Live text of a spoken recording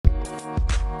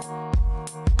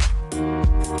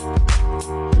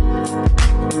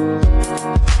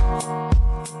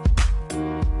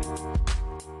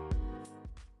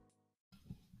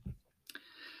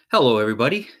Hello,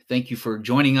 everybody. Thank you for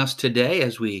joining us today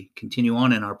as we continue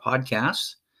on in our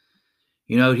podcast.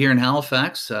 Here in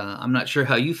Halifax, I'm not sure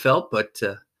how you felt, but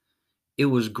it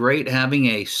was great having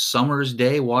a summer's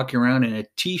day walking around in a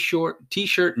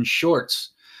t-shirt and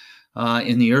shorts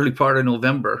in the early part of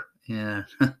November. And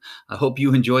I hope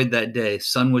you enjoyed that day.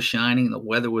 Sun was shining. The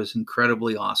weather was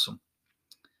incredibly awesome.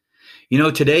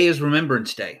 Today is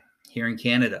Remembrance Day here in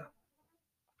Canada.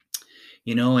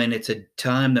 And it's a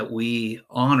time that we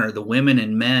honor the women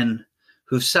and men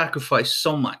who've sacrificed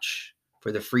so much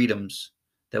for the freedoms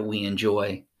that we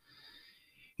enjoy.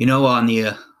 On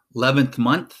the 11th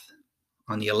month,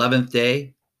 on the 11th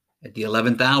day, at the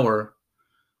 11th hour,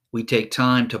 we take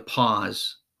time to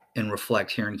pause and reflect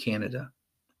here in Canada.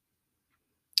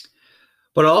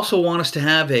 But I also want us to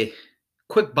have a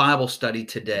quick Bible study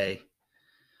today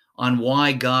on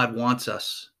why God wants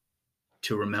us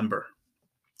to remember.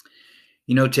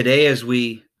 Today, as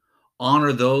we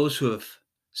honor those who have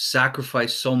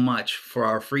sacrificed so much for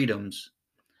our freedoms,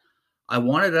 I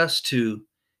wanted us to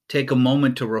take a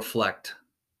moment to reflect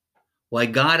why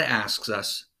God asks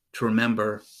us to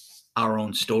remember our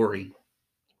own story.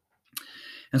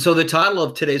 And so the title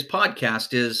of today's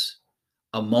podcast is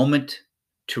A Moment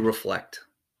to Reflect.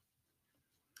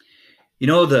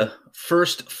 The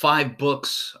first 5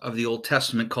 books of the Old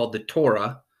Testament, called the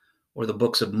Torah, or the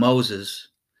books of Moses,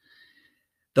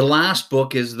 the last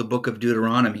book is the book of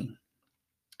Deuteronomy.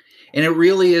 And it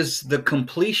really is the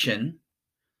completion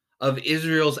of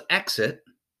Israel's exit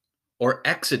or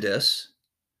exodus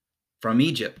from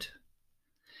Egypt.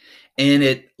 And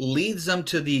it leads them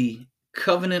to the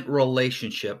covenant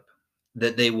relationship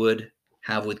that they would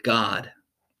have with God.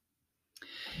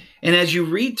 And as you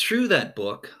read through that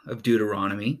book of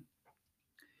Deuteronomy,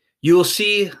 you will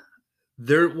see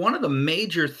one of the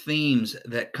major themes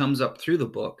that comes up through the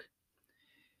book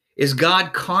is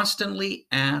God constantly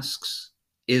asks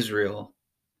Israel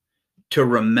to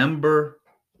remember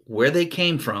where they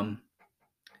came from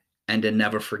and to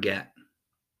never forget.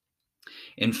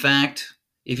 In fact,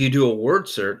 if you do a word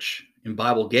search in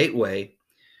Bible Gateway,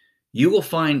 you will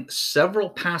find several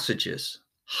passages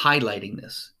highlighting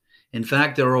this. In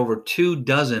fact, there are over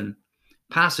 24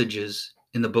 passages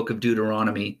in the book of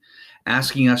Deuteronomy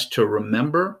asking us to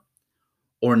remember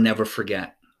or never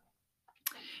forget.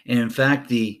 And in fact,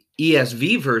 the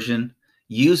ESV version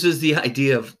uses the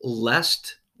idea of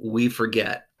lest we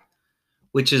forget,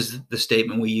 which is the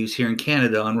statement we use here in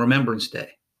Canada on Remembrance Day.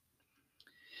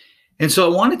 And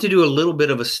so I wanted to do a little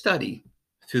bit of a study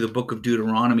through the book of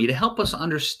Deuteronomy to help us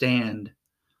understand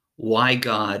why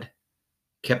God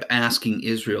kept asking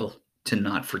Israel to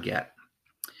not forget.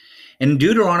 In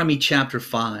Deuteronomy chapter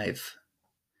 5,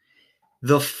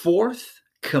 the 4th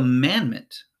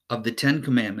commandment of the 10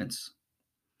 commandments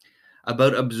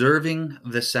about observing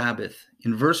the Sabbath.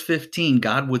 In verse 15,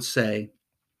 God would say,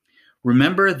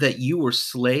 "Remember that you were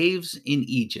slaves in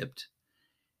Egypt,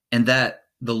 and that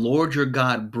the Lord your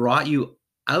God brought you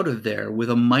out of there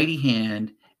with a mighty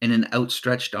hand and an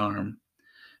outstretched arm.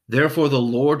 Therefore, the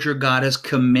Lord your God has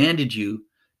commanded you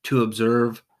to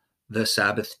observe the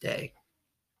Sabbath day."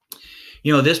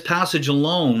 This passage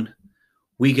alone,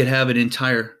 we could have an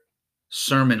entire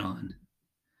sermon on.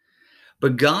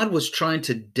 But God was trying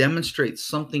to demonstrate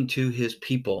something to his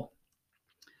people,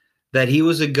 that he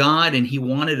was a God and he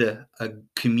wanted a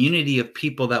community of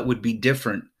people that would be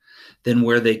different than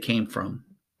where they came from.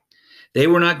 They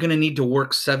were not going to need to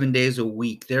work 7 days a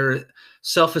week. Their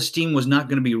self-esteem was not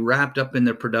going to be wrapped up in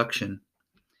their production.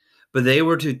 But they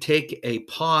were to take a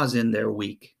pause in their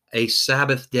week, a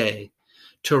Sabbath day,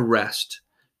 to rest,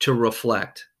 to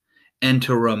reflect, and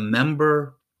to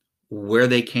remember where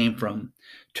they came from,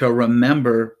 to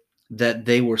remember that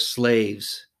they were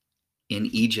slaves in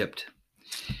Egypt.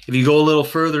 If you go a little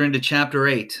further into chapter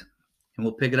 8, and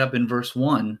we'll pick it up in verse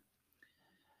 1,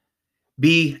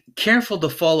 "Be careful to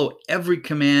follow every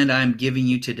command I am giving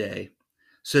you today,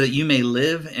 so that you may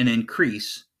live and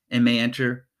increase and may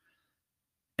enter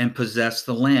and possess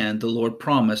the land the Lord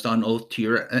promised on oath to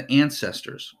your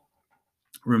ancestors.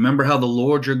 Remember how the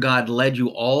Lord your God led you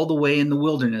all the way in the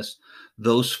wilderness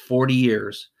those 40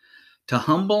 years, to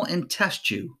humble and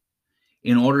test you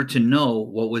in order to know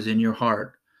what was in your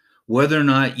heart, whether or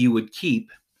not you would keep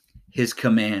his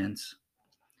commands."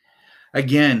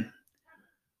 Again,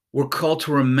 we're called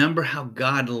to remember how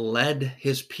God led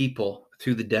his people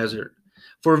through the desert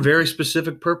for a very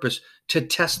specific purpose, to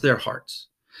test their hearts,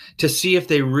 to see if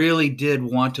they really did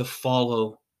want to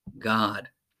follow God.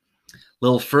 A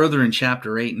little further in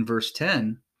chapter 8 and verse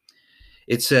 10,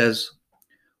 it says,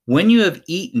 "When you have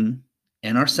eaten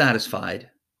and are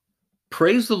satisfied,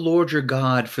 praise the Lord your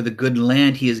God for the good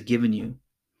land he has given you.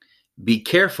 Be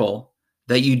careful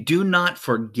that you do not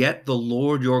forget the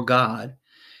Lord your God,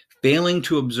 failing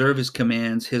to observe his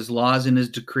commands, his laws, and his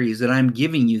decrees that I am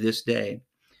giving you this day.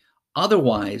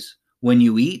 Otherwise, when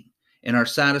you eat and are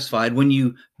satisfied, when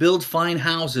you build fine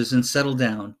houses and settle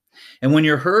down, and when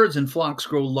your herds and flocks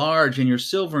grow large and your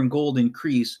silver and gold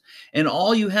increase, and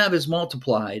all you have is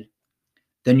multiplied,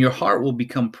 then your heart will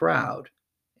become proud,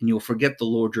 and you will forget the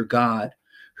Lord your God,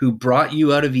 who brought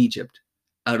you out of Egypt,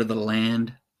 out of the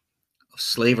land of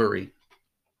slavery.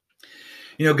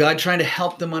 God trying to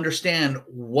help them understand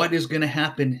what is going to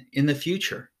happen in the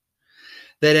future.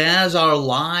 That as our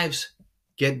lives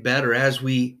get better, as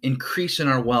we increase in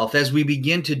our wealth, as we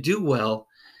begin to do well,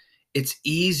 it's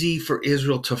easy for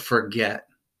Israel to forget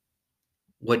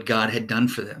what God had done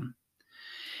for them.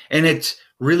 And it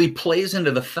really plays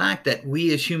into the fact that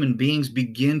we as human beings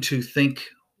begin to think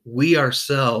we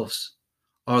ourselves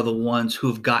are the ones who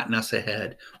have gotten us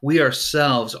ahead. We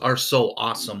ourselves are so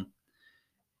awesome.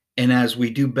 And as we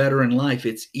do better in life,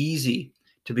 it's easy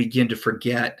to begin to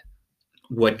forget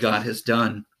what God has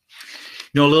done.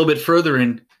 A little bit further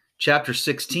in chapter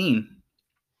 16,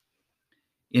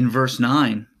 in verse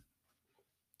 9,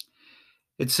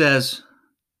 it says,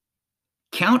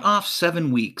 count off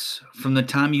 7 weeks from the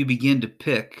time you begin to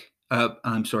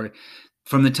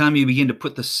from the time you begin to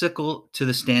put the sickle to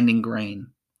the standing grain.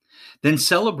 Then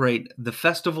celebrate the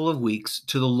festival of weeks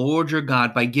to the Lord your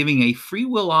God by giving a free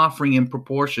will offering in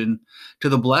proportion to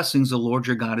the blessings the Lord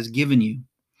your God has given you.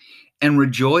 And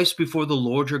rejoice before the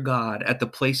Lord your God at the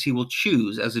place he will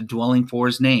choose as a dwelling for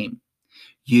his name.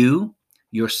 You,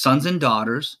 your sons and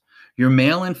daughters, your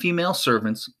male and female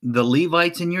servants, the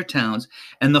Levites in your towns,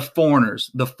 and the foreigners,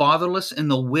 the fatherless and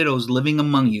the widows living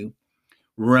among you.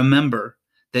 Remember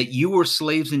that you were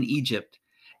slaves in Egypt,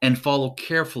 and follow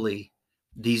carefully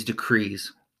these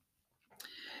decrees.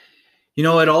 It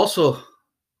also,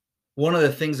 one of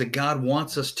the things that God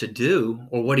wants us to do,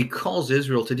 or what he calls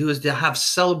Israel to do, is to have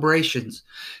celebrations,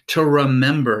 to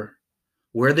remember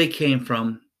where they came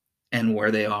from and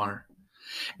where they are.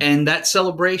 And that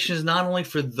celebration is not only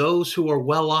for those who are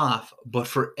well off, but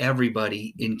for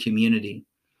everybody in community.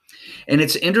 And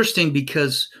it's interesting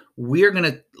because we're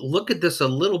going to look at this a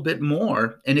little bit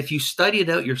more. And if you study it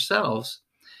out yourselves,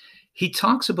 he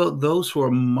talks about those who are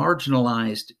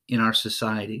marginalized in our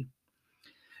society.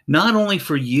 Not only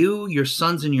for you, your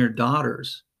sons and your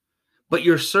daughters, but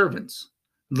your servants,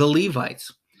 the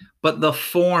Levites, but the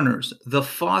foreigners, the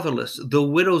fatherless, the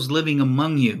widows living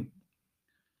among you.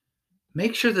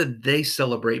 Make sure that they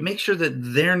celebrate. Make sure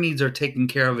that their needs are taken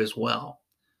care of as well.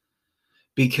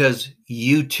 Because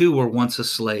you too were once a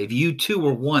slave. You too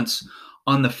were once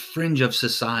on the fringe of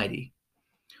society.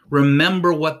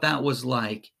 Remember what that was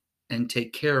like and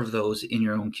take care of those in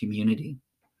your own community.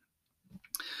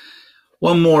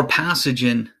 One more passage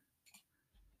in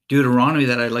Deuteronomy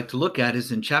that I'd like to look at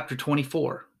is in chapter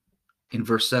 24, in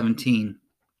verse 17.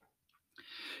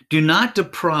 Do not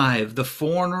deprive the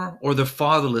foreigner or the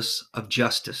fatherless of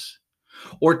justice,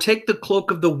 or take the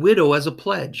cloak of the widow as a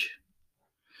pledge.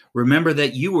 Remember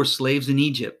that you were slaves in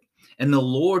Egypt, and the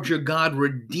Lord your God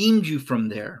redeemed you from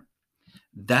there.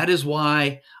 That is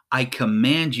why I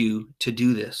command you to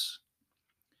do this.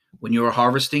 When you are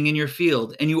harvesting in your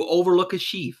field and you overlook a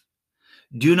sheaf,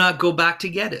 do not go back to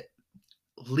get it.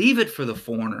 Leave it for the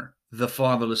foreigner, the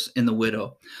fatherless, and the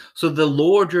widow, so the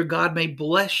Lord your God may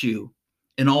bless you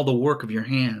in all the work of your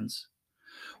hands.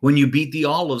 When you beat the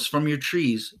olives from your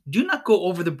trees, do not go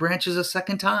over the branches a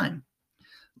second time.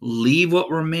 Leave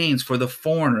what remains for the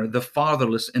foreigner, the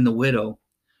fatherless, and the widow.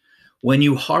 When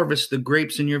you harvest the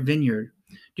grapes in your vineyard,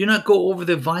 do not go over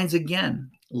the vines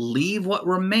again. Leave what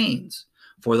remains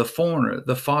for the foreigner,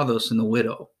 the fatherless, and the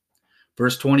widow.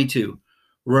 Verse 22,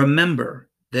 remember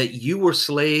that you were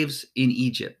slaves in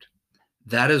Egypt.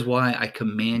 That is why I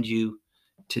command you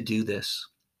to do this.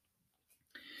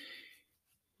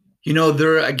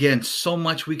 There are, again, so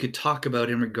much we could talk about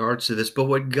in regards to this, but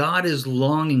what God is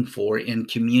longing for in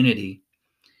community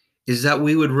is that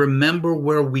we would remember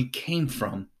where we came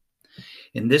from.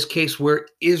 In this case, where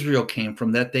Israel came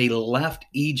from, that they left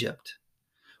Egypt,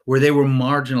 where they were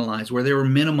marginalized, where they were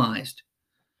minimized,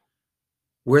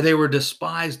 where they were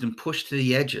despised and pushed to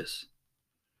the edges.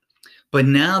 But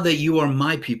now that you are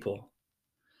my people,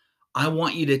 I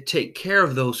want you to take care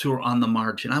of those who are on the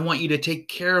margin. I want you to take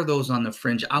care of those on the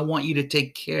fringe. I want you to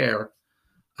take care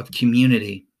of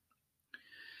community.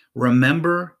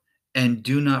 Remember and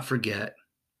do not forget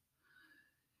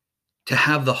to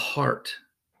have the heart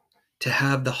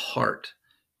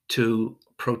to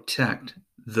protect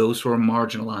those who are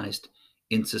marginalized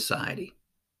in society.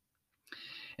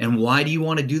 And why do you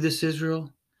want to do this,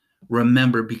 Israel?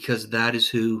 Remember, because that is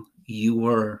who you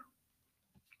were.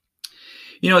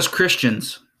 As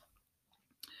Christians,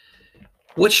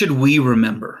 what should we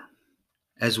remember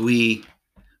as we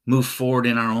move forward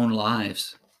in our own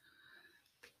lives?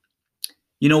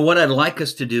 What I'd like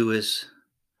us to do is,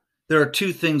 there are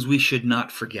two things we should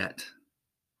not forget.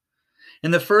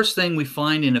 And the first thing we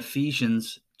find in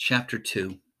Ephesians chapter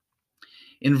 2.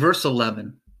 In verse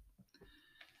 11,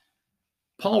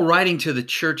 Paul, writing to the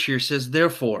church here, says,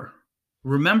 "Therefore,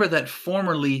 remember that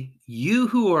formerly you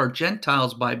who are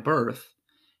Gentiles by birth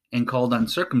and called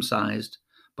uncircumcised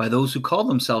by those who call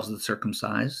themselves the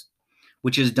circumcised,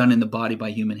 which is done in the body by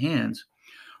human hands,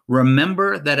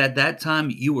 remember that at that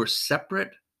time you were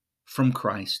separate from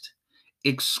Christ,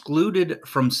 excluded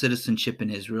from citizenship in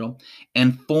Israel,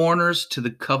 and foreigners to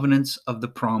the covenants of the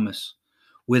promise,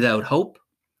 without hope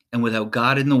and without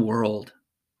God in the world.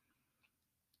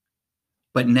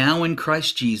 But now in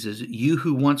Christ Jesus, you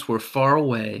who once were far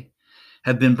away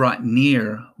have been brought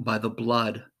near by the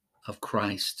blood of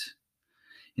Christ."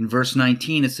 In verse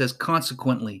 19, it says,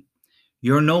 "Consequently,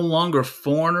 you're no longer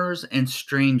foreigners and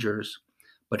strangers,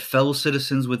 but fellow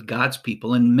citizens with God's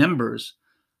people and members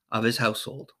of his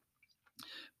household,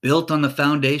 built on the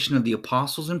foundation of the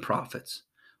apostles and prophets,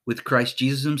 with Christ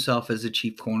Jesus himself as the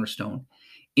chief cornerstone.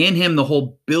 In him, the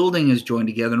whole building is joined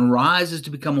together and rises to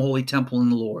become a holy temple in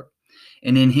the Lord.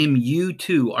 And in him, you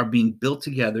too are being built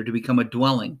together to become a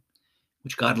dwelling,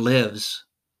 which God lives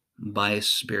by his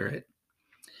Spirit."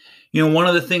 One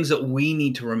of the things that we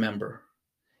need to remember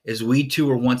is we too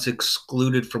were once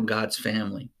excluded from God's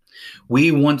family.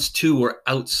 We once too were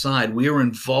outside. We were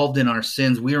involved in our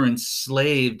sins. We were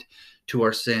enslaved to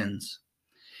our sins,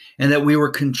 and that we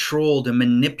were controlled and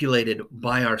manipulated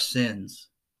by our sins.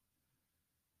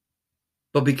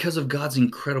 But because of God's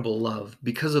incredible love,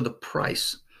 because of the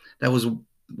price that was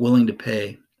willing to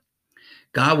pay,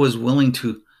 God was willing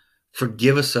to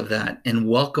forgive us of that and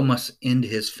welcome us into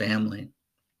his family.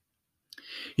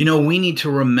 We need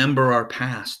to remember our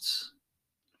pasts,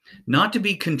 not to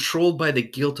be controlled by the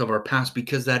guilt of our past,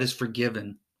 because that is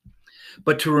forgiven,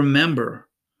 but to remember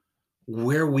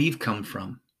where we've come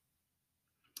from.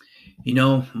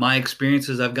 My experience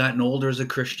as I've gotten older as a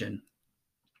Christian,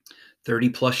 30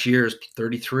 plus years,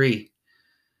 33,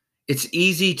 it's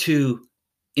easy to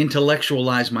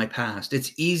intellectualize my past.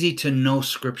 It's easy to know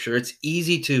scripture. It's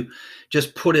easy to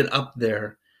just put it up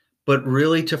there, but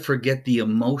really to forget the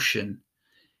emotion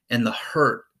and the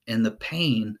hurt and the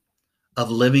pain of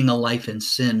living a life in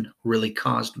sin really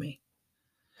caused me.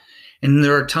 And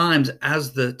there are times,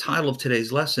 as the title of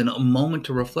today's lesson, a moment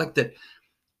to reflect that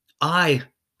I,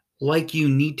 like you,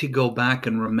 need to go back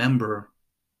and remember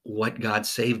what God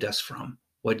saved us from,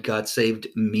 what God saved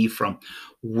me from.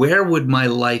 Where would my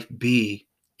life be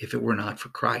if it were not for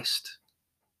Christ?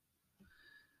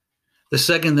 The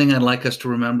second thing I'd like us to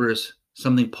remember is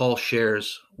something Paul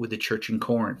shares with the church in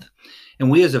Corinth. And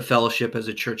we as a fellowship, as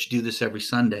a church, do this every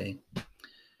Sunday.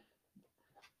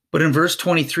 But in verse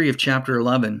 23 of chapter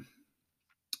 11,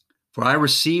 "For I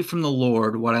received from the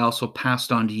Lord what I also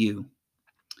passed on to you.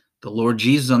 The Lord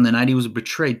Jesus, on the night he was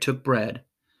betrayed, took bread.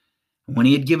 And when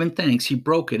he had given thanks, he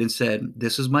broke it and said,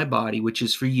 'This is my body, which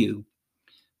is for you.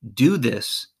 Do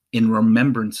this in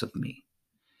remembrance of me.'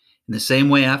 In the same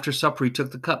way, after supper, he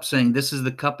took the cup, saying, 'This is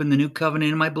the cup in the new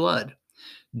covenant in my blood.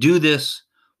 Do this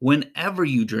whenever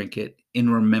you drink it in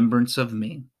remembrance of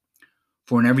me.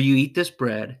 For whenever you eat this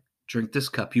bread, drink this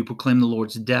cup, you proclaim the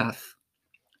Lord's death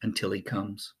until he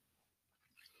comes.'"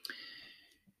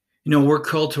 We're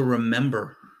called to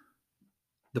remember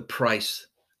the price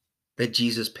that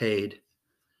Jesus paid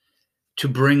to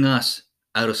bring us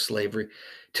out of slavery,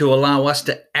 to allow us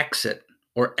to exit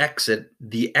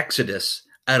the exodus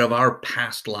out of our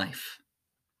past life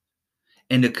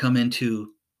and to come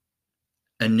into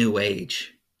a new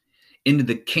age, into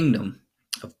the kingdom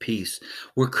of peace.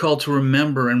 We're called to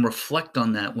remember and reflect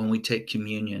on that when we take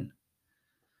communion.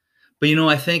 But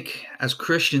I think as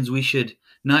Christians, we should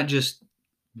not just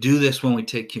do this when we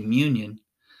take communion,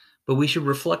 but we should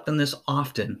reflect on this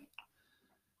often,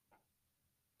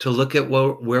 to look at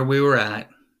where we were at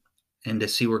and to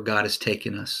see where God has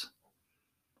taken us.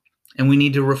 And we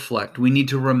need to reflect. We need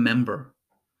to remember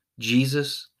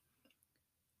Jesus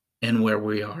and where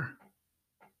we are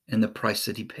and the price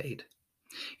that he paid.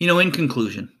 In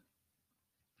conclusion,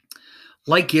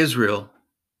 like Israel,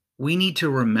 we need to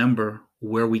remember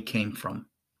where we came from.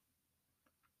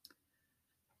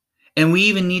 And we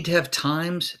even need to have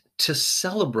times to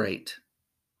celebrate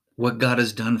what God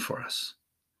has done for us,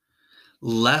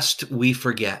 lest we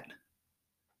forget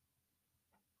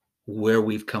where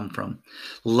we've come from,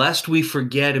 lest we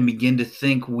forget and begin to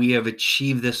think we have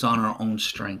achieved this on our own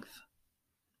strength.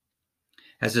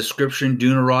 As the scripture in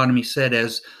Deuteronomy said,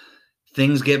 as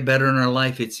things get better in our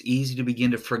life, it's easy to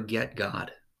begin to forget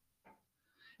God.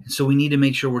 And so we need to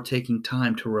make sure we're taking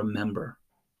time to remember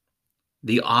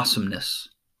the awesomeness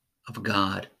of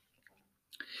God.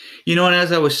 You know, and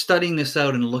as I was studying this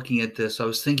out and looking at this, I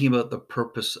was thinking about the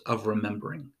purpose of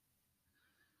remembering.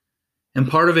 And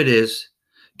part of it is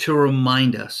to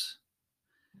remind us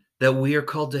that we are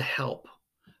called to help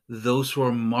those who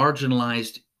are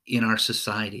marginalized in our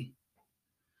society.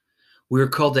 We are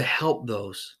called to help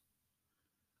those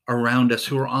around us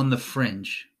who are on the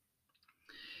fringe.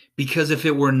 Because if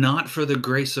it were not for the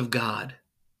grace of God,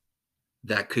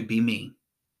 that could be me.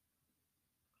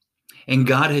 And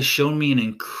God has shown me an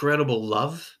incredible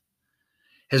love,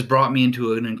 has brought me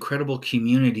into an incredible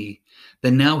community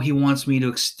that now he wants me to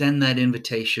extend that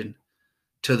invitation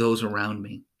to those around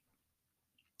me.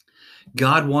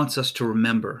 God wants us to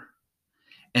remember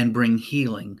and bring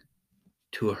healing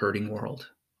to a hurting world.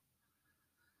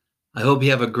 I hope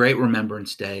you have a great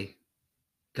Remembrance Day.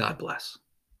 God bless.